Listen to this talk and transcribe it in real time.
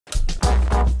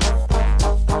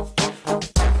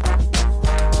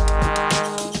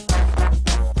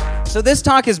So this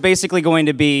talk is basically going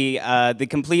to be the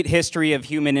complete history of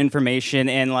human information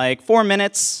in like 4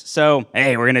 minutes. So,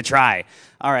 hey, we're going to try.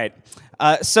 All right.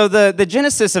 So the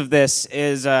genesis of this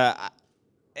is,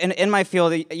 in my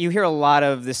field, you hear a lot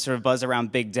of this sort of buzz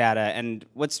around big data. And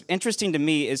what's interesting to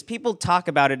me is people talk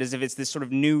about it as if it's this sort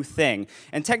of new thing.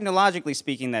 And technologically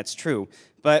speaking, that's true.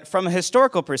 But from a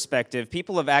historical perspective,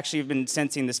 people have actually been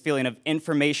sensing this feeling of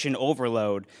information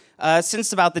overload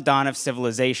since about the dawn of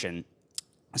civilization.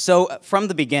 So from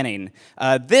the beginning,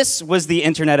 this was the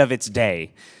internet of its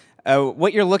day.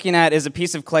 What you're looking at is a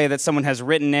piece of clay that someone has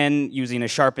written in using a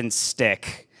sharpened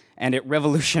stick, and it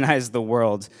revolutionized the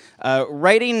world.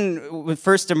 Writing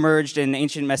first emerged in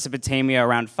ancient Mesopotamia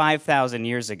around 5,000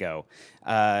 years ago.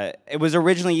 It was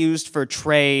originally used for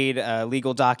trade,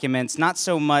 legal documents, not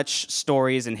so much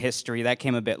stories and history. That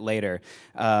came a bit later.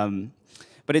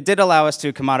 But it did allow us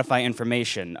to commodify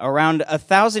information. Around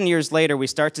 1,000 years later, we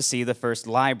start to see the first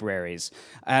libraries.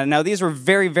 Now, these were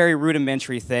very, very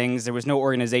rudimentary things. There was no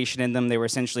organization in them. They were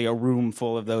essentially a room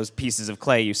full of those pieces of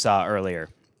clay you saw earlier.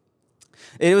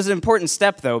 It was an important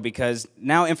step, though, because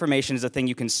now information is a thing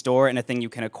you can store and a thing you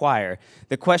can acquire.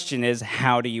 The question is,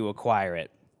 how do you acquire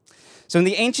it? So in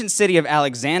the ancient city of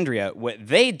Alexandria, what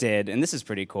they did, and this is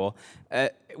pretty cool,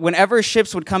 whenever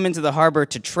ships would come into the harbor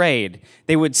to trade,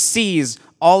 they would seize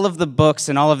all of the books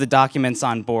and all of the documents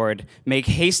on board, make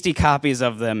hasty copies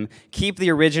of them, keep the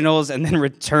originals, and then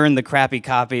return the crappy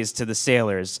copies to the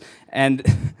sailors. And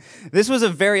this was a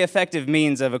very effective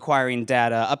means of acquiring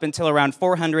data up until around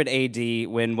 400 AD,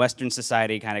 when Western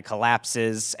society kind of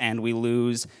collapses and we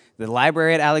lose the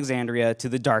library at Alexandria to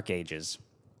the Dark Ages.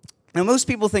 Now, most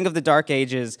people think of the Dark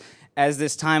Ages as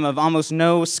this time of almost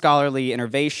no scholarly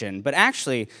innovation, but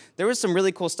actually, there was some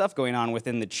really cool stuff going on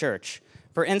within the church.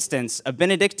 For instance, a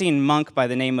Benedictine monk by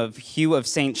the name of Hugh of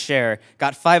St. Cher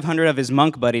got 500 of his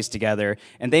monk buddies together,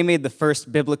 and they made the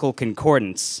first biblical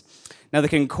concordance. Now, the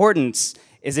concordance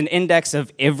is an index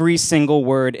of every single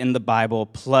word in the Bible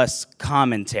plus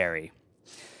commentary.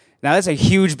 Now, that's a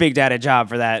huge big data job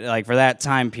for that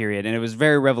time period, and it was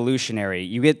very revolutionary.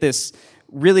 You get this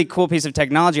really cool piece of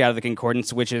technology out of the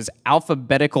concordance, which is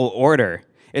alphabetical order.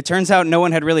 It turns out no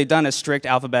one had really done a strict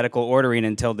alphabetical ordering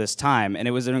until this time, and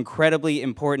it was an incredibly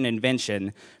important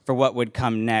invention for what would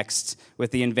come next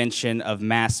with the invention of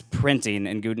mass printing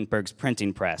and Gutenberg's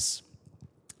printing press.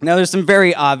 Now, there's some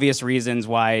very obvious reasons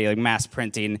why mass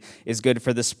printing is good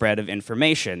for the spread of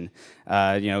information.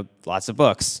 Lots of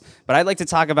books. But I'd like to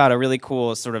talk about a really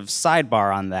cool sort of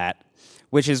sidebar on that,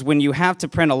 which is when you have to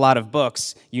print a lot of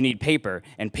books, you need paper,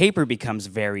 and paper becomes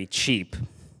very cheap.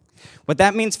 What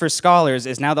that means for scholars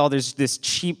is now that there's this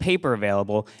cheap paper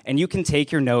available, and you can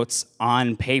take your notes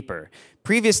on paper.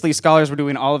 Previously, scholars were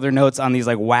doing all of their notes on these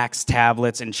wax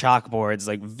tablets and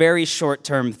chalkboards, very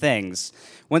short-term things.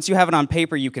 Once you have it on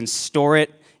paper, you can store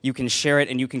it, you can share it,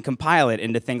 and you can compile it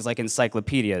into things like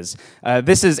encyclopedias.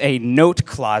 This is a note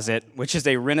closet, which is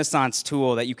a Renaissance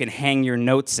tool that you can hang your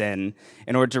notes in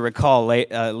order to recall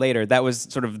later. That was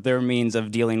sort of their means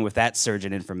of dealing with that surge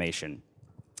in information.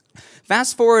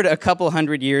 Fast forward a couple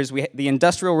hundred years, the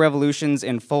Industrial Revolution's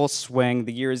in full swing.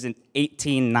 The year is in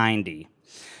 1890.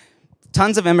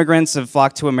 Tons of immigrants have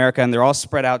flocked to America, and they're all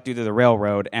spread out due to the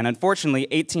railroad. And unfortunately,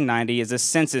 1890 is a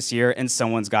census year, and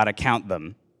someone's got to count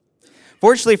them.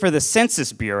 Fortunately for the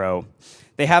Census Bureau,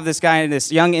 they have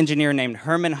this young engineer named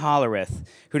Herman Hollerith,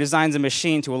 who designs a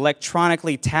machine to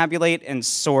electronically tabulate and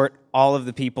sort all of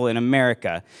the people in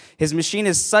America. His machine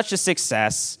is such a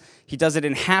success, he does it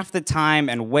in half the time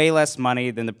and way less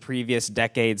money than the previous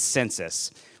decade's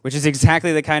census, which is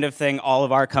exactly the kind of thing all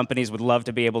of our companies would love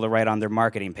to be able to write on their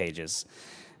marketing pages.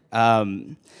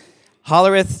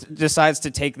 Hollerith decides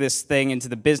to take this thing into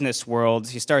the business world.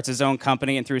 He starts his own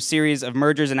company, and through a series of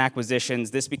mergers and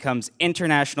acquisitions, this becomes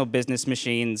International Business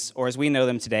Machines, or as we know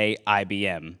them today,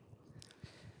 IBM.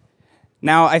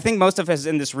 Now, I think most of us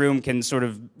in this room can sort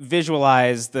of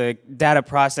visualize the data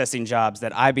processing jobs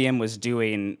that IBM was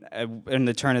doing in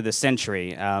the turn of the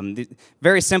century.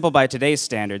 Very simple by today's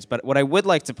standards, but what I would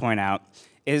like to point out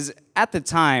is at the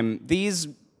time, these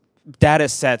data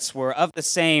sets were of the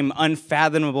same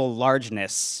unfathomable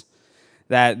largeness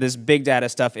that this big data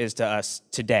stuff is to us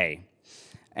today.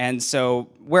 And so,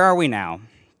 where are we now?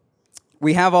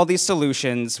 We have all these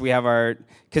solutions. We have our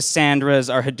Cassandras,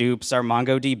 our Hadoops, our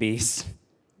MongoDBs,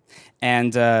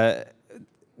 and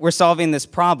we're solving this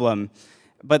problem.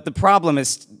 But the problem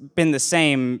has been the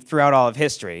same throughout all of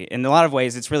history. In a lot of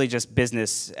ways, it's really just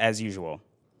business as usual.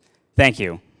 Thank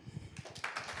you.